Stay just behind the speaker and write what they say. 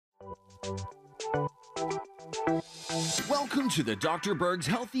Welcome to the Dr. Berg's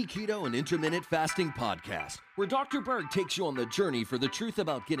Healthy Keto and Intermittent Fasting Podcast, where Dr. Berg takes you on the journey for the truth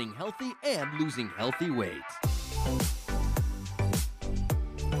about getting healthy and losing healthy weight.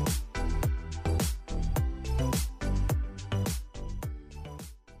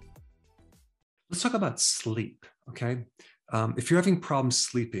 Let's talk about sleep, okay? If you're having problems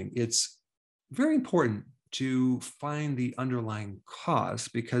sleeping, it's very important to find the underlying cause,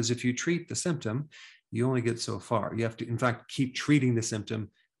 because if you treat the symptom, you only get so far. You have to, in fact, keep treating the symptom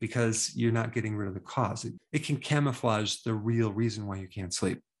because you're not getting rid of the cause. It can camouflage the real reason why you can't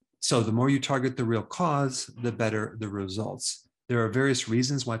sleep. So the more you target the real cause, the better the results. There are various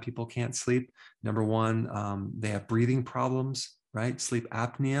reasons why people can't sleep. Number one, they have breathing problems, right? Sleep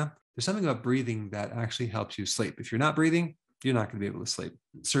apnea. There's something about breathing that actually helps you sleep. If you're not breathing, you're not going to be able to sleep.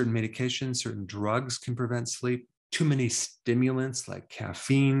 Certain medications, certain drugs can prevent sleep. Too many stimulants like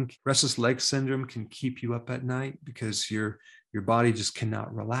caffeine, restless leg syndrome can keep you up at night because your body just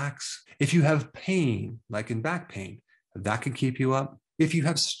cannot relax. If you have pain, like in back pain, that can keep you up. If you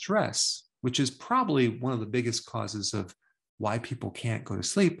have stress, which is probably one of the biggest causes of why people can't go to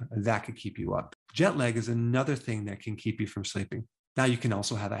sleep, that could keep you up. Jet lag is another thing that can keep you from sleeping. Now, you can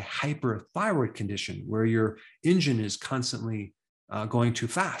also have a hyperthyroid condition where your engine is constantly going too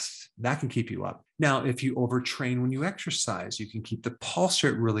fast. That can keep you up. Now, if you overtrain when you exercise, you can keep the pulse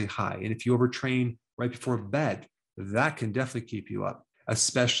rate really high. And if you overtrain right before bed, that can definitely keep you up,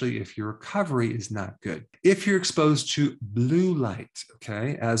 especially if your recovery is not good. If you're exposed to blue light,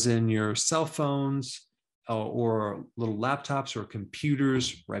 okay, as in your cell phones or little laptops or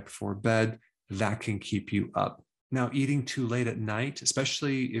computers right before bed, that can keep you up. Now, eating too late at night,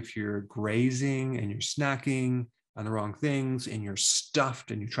 especially if you're grazing and you're snacking on the wrong things and you're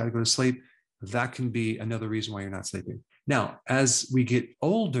stuffed and you try to go to sleep, that can be another reason why you're not sleeping. Now, as we get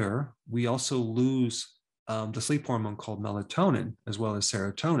older, we also lose the sleep hormone called melatonin, as well as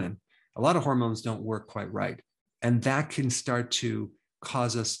serotonin. A lot of hormones don't work quite right, and that can start to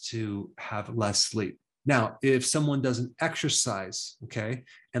cause us to have less sleep. Now, if someone doesn't exercise, okay,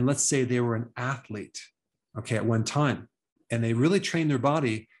 and let's say they were an athlete, okay, at one time, and they really train their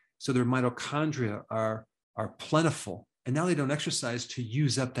body so their mitochondria are plentiful, and now they don't exercise to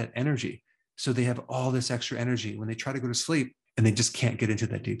use up that energy. So they have all this extra energy when they try to go to sleep, and they just can't get into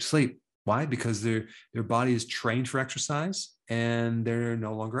that deep sleep. Why? Because their body is trained for exercise, and they're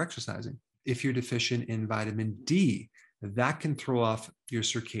no longer exercising. If you're deficient in vitamin D, that can throw off your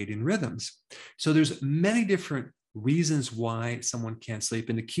circadian rhythms. So there's many different reasons why someone can't sleep,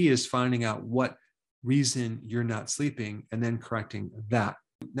 and the key is finding out what reason you're not sleeping and then correcting that.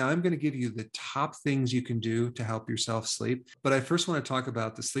 Now, I'm going to give you the top things you can do to help yourself sleep, but I first want to talk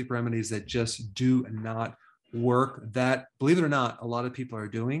about the sleep remedies that just do not work, that, believe it or not, a lot of people are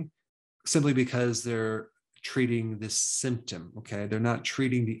doing simply because they're treating this symptom, okay? They're not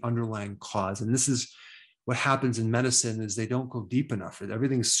treating the underlying cause. And this is what happens in medicine, is they don't go deep enough.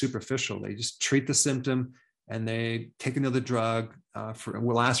 Everything's superficial. They just treat the symptom and they take another drug,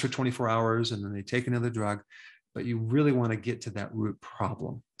 will last for 24 hours, and then they take another drug. But you really want to get to that root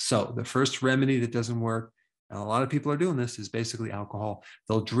problem. So the first remedy that doesn't work, and a lot of people are doing this, is basically alcohol.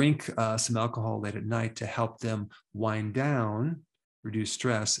 They'll drink some alcohol late at night to help them wind down, reduce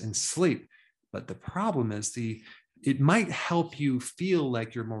stress, and sleep. But the problem is it might help you feel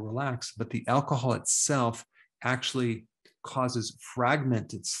like you're more relaxed, but the alcohol itself actually causes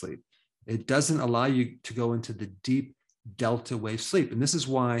fragmented sleep. It doesn't allow you to go into the deep delta wave sleep. And this is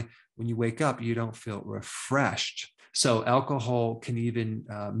why when you wake up, you don't feel refreshed. So alcohol can even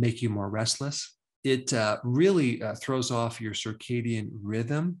make you more restless. It really throws off your circadian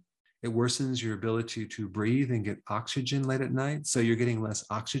rhythm. It worsens your ability to breathe and get oxygen late at night. So you're getting less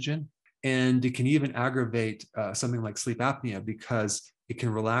oxygen. And it can even aggravate something like sleep apnea, because it can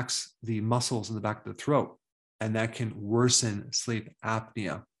relax the muscles in the back of the throat, and that can worsen sleep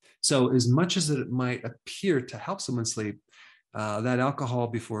apnea. So as much as it might appear to help someone sleep, that alcohol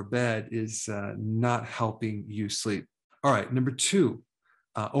before bed is not helping you sleep. All right, number two,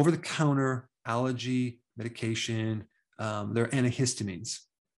 over-the-counter allergy medication. They're antihistamines.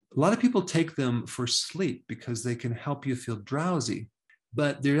 A lot of people take them for sleep because they can help you feel drowsy,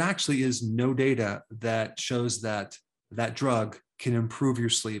 but there actually is no data that shows that that drug can improve your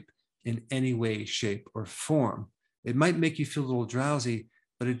sleep in any way, shape, or form. It might make you feel a little drowsy,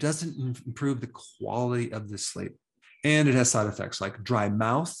 but it doesn't improve the quality of the sleep. And it has side effects like dry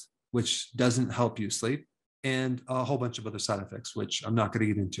mouth, which doesn't help you sleep, and a whole bunch of other side effects, which I'm not going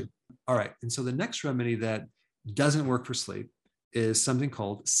to get into. All right. And so the next remedy that doesn't work for sleep is something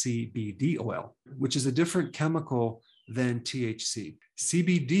called CBD oil, which is a different chemical than THC.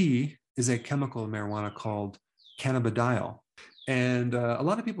 CBD is a chemical in marijuana called cannabidiol. And a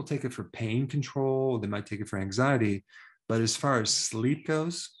lot of people take it for pain control. They might take it for anxiety. But as far as sleep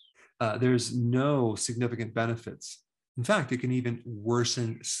goes, there's no significant benefits. In fact, it can even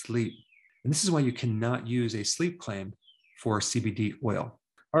worsen sleep. And this is why you cannot use a sleep claim for CBD oil.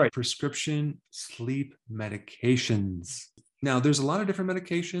 All right, prescription sleep medications. Now, there's a lot of different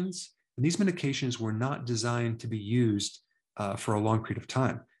medications, and these medications were not designed to be used for a long period of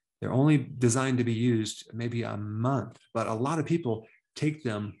time. They're only designed to be used maybe a month, but a lot of people take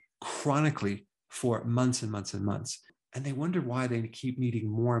them chronically for months and months and months. And they wonder why they keep needing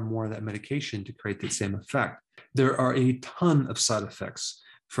more and more of that medication to create the same effect. There are a ton of side effects,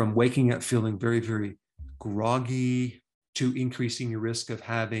 from waking up feeling very, very groggy to increasing your risk of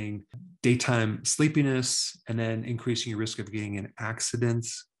having daytime sleepiness and then increasing your risk of getting in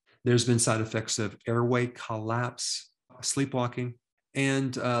accidents. There's been side effects of airway collapse, sleepwalking,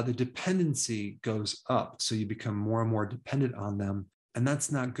 and the dependency goes up. So you become more and more dependent on them. And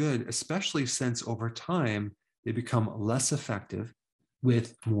that's not good, especially since over time, they become less effective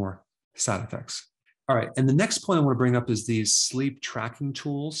with more side effects. All right. And the next point I want to bring up is these sleep tracking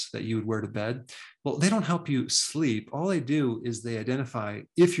tools that you would wear to bed. Well, they don't help you sleep. All they do is they identify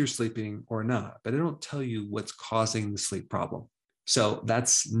if you're sleeping or not, but they don't tell you what's causing the sleep problem. So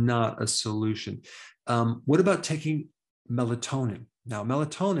that's not a solution. What about taking melatonin? Now,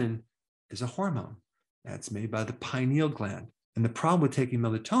 melatonin is a hormone that's made by the pineal gland. And the problem with taking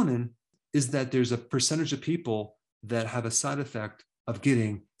melatonin is that there's a percentage of people that have a side effect of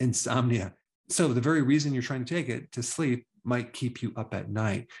getting insomnia. So the very reason you're trying to take it to sleep might keep you up at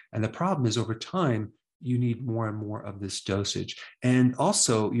night. And the problem is, over time, you need more and more of this dosage. And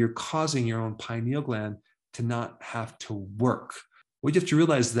also, you're causing your own pineal gland to not have to work. What you have to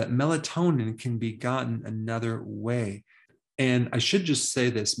realize is that melatonin can be gotten another way. And I should just say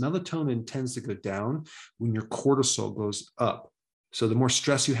this: melatonin tends to go down when your cortisol goes up. So the more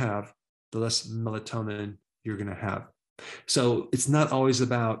stress you have, the less melatonin you're going to have. So it's not always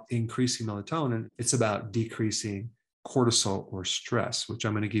about increasing melatonin. It's about decreasing cortisol or stress, which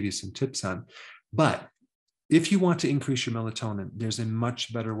I'm going to give you some tips on. But if you want to increase your melatonin, there's a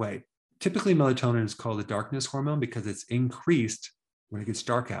much better way. Typically, melatonin is called the darkness hormone because it's increased when it gets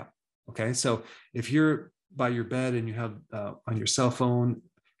dark out. Okay. So if you're by your bed and you have on your cell phone,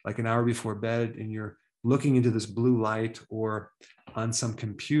 like an hour before bed, and you're looking into this blue light, or on some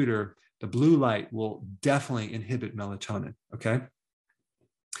computer, the blue light will definitely inhibit melatonin, okay?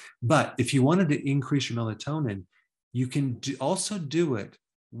 But if you wanted to increase your melatonin, you can also do it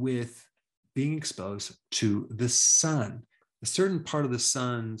with being exposed to the sun. A certain part of the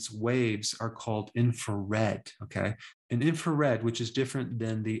sun's waves are called infrared, okay? And infrared, which is different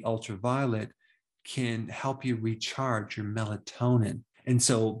than the ultraviolet, can help you recharge your melatonin. And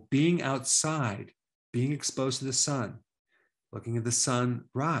so being outside, being exposed to the sun, looking at the sun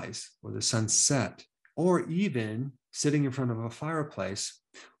rise or the sun set, or even sitting in front of a fireplace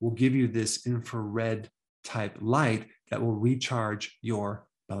will give you this infrared type light that will recharge your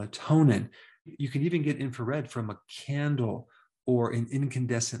melatonin. You can even get infrared from a candle or an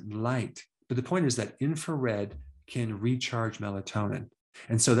incandescent light. But the point is that infrared can recharge melatonin.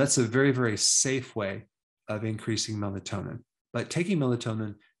 And so that's a very, very safe way of increasing melatonin. But taking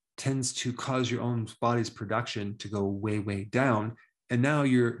melatonin tends to cause your own body's production to go way, way down. And now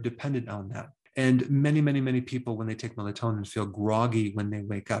you're dependent on that. And many, many, many people, when they take melatonin, feel groggy when they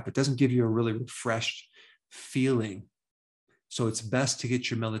wake up. It doesn't give you a really refreshed feeling. So it's best to get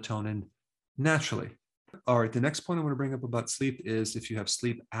your melatonin naturally. All right, the next point I want to bring up about sleep is if you have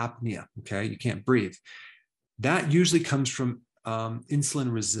sleep apnea, okay, you can't breathe. That usually comes from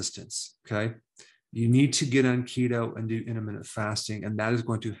insulin resistance, okay? You need to get on keto and do intermittent fasting, and that is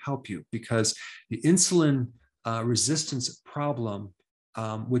going to help you because the insulin resistance problem,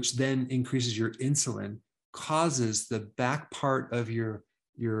 which then increases your insulin, causes the back part of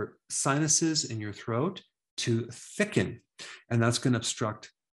your sinuses in your throat to thicken, and that's going to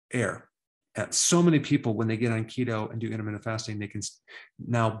obstruct air. And so many people, when they get on keto and do intermittent fasting, they can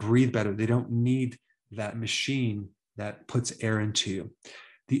now breathe better. They don't need that machine that puts air into you.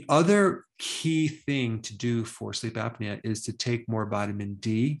 The other key thing to do for sleep apnea is to take more vitamin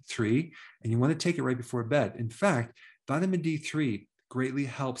D3, and you want to take it right before bed. In fact, vitamin D3 greatly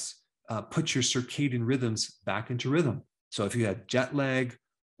helps put your circadian rhythms back into rhythm. So if you had jet lag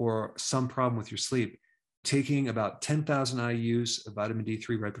or some problem with your sleep, taking about 10,000 IUs of vitamin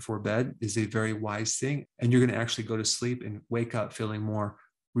D3 right before bed is a very wise thing, and you're going to actually go to sleep and wake up feeling more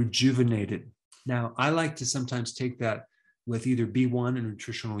rejuvenated. Now, I like to sometimes take that with either B1 and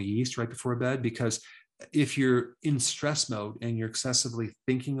nutritional yeast right before bed because If you're in stress mode and you're excessively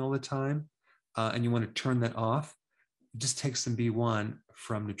thinking all the time, and you want to turn that off, just take some B1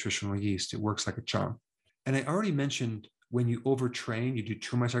 from nutritional yeast. It works like a charm. And I already mentioned when you overtrain, you do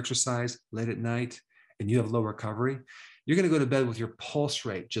too much exercise late at night, and you have low recovery, you're going to go to bed with your pulse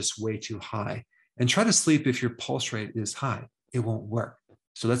rate just way too high. And try to sleep if your pulse rate is high. It won't work.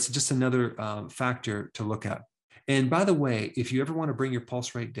 So that's just another factor to look at. And by the way, if you ever want to bring your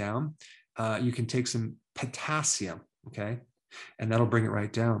pulse rate down, you can take some potassium, okay? And that'll bring it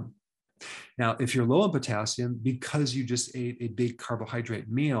right down. Now, if you're low on potassium, because you just ate a big carbohydrate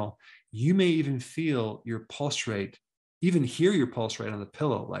meal, you may even feel your pulse rate, even hear your pulse rate on the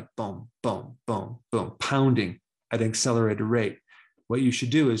pillow, like boom, boom, boom, boom, pounding at an accelerated rate. What you should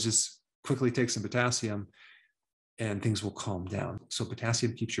do is just quickly take some potassium and things will calm down. So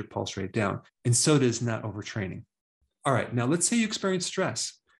potassium keeps your pulse rate down, and so does not overtraining. All right, now let's say you experience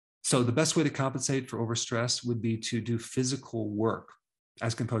stress. So the best way to compensate for overstress would be to do physical work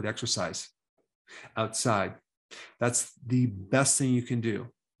as compared to exercise outside. That's the best thing you can do.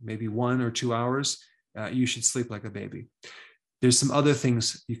 Maybe 1 or 2 hours, you should sleep like a baby. There's some other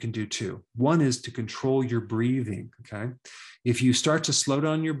things you can do too. One is to control your breathing, okay? If you start to slow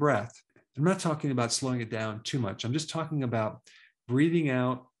down your breath, I'm not talking about slowing it down too much. I'm just talking about breathing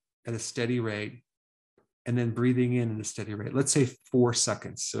out at a steady rate and then breathing in at a steady rate. Let's say 4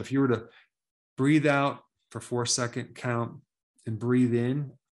 seconds. So if you were to breathe out for 4-second count and breathe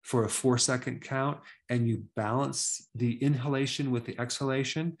in for a 4-second count, and you balance the inhalation with the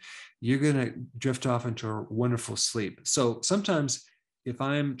exhalation, you're going to drift off into a wonderful sleep. So sometimes if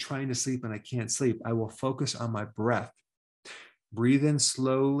I'm trying to sleep and I can't sleep, I will focus on my breath. Breathe in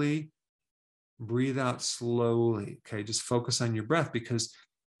slowly, breathe out slowly. Okay, just focus on your breath, because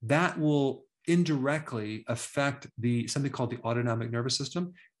that will indirectly affect something called the autonomic nervous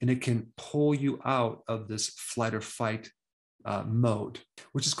system, and it can pull you out of this flight or fight mode,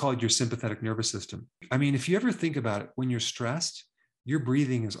 which is called your sympathetic nervous system. I mean, if you ever think about it, when you're stressed, your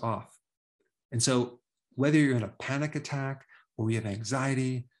breathing is off. And so whether you're in a panic attack or you have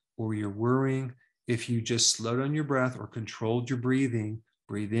anxiety or you're worrying, if you just slow down your breath or controlled your breathing,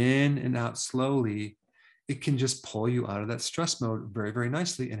 breathe in and out slowly, it can just pull you out of that stress mode very, very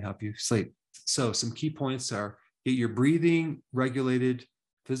nicely and help you sleep. So some key points are: get your breathing regulated,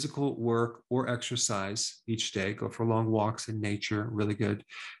 physical work or exercise each day. Go for long walks in nature, really good.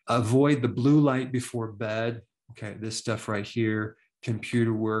 Avoid the blue light before bed. Okay, this stuff right here,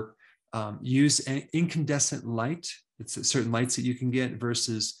 computer work. Use an incandescent light. It's certain lights that you can get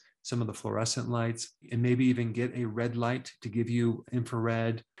versus some of the fluorescent lights, and maybe even get a red light to give you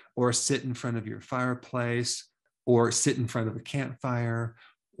infrared, or sit in front of your fireplace, or sit in front of a campfire,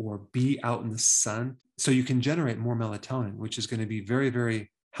 or be out in the sun. So you can generate more melatonin, which is going to be very,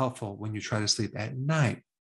 very helpful when you try to sleep at night.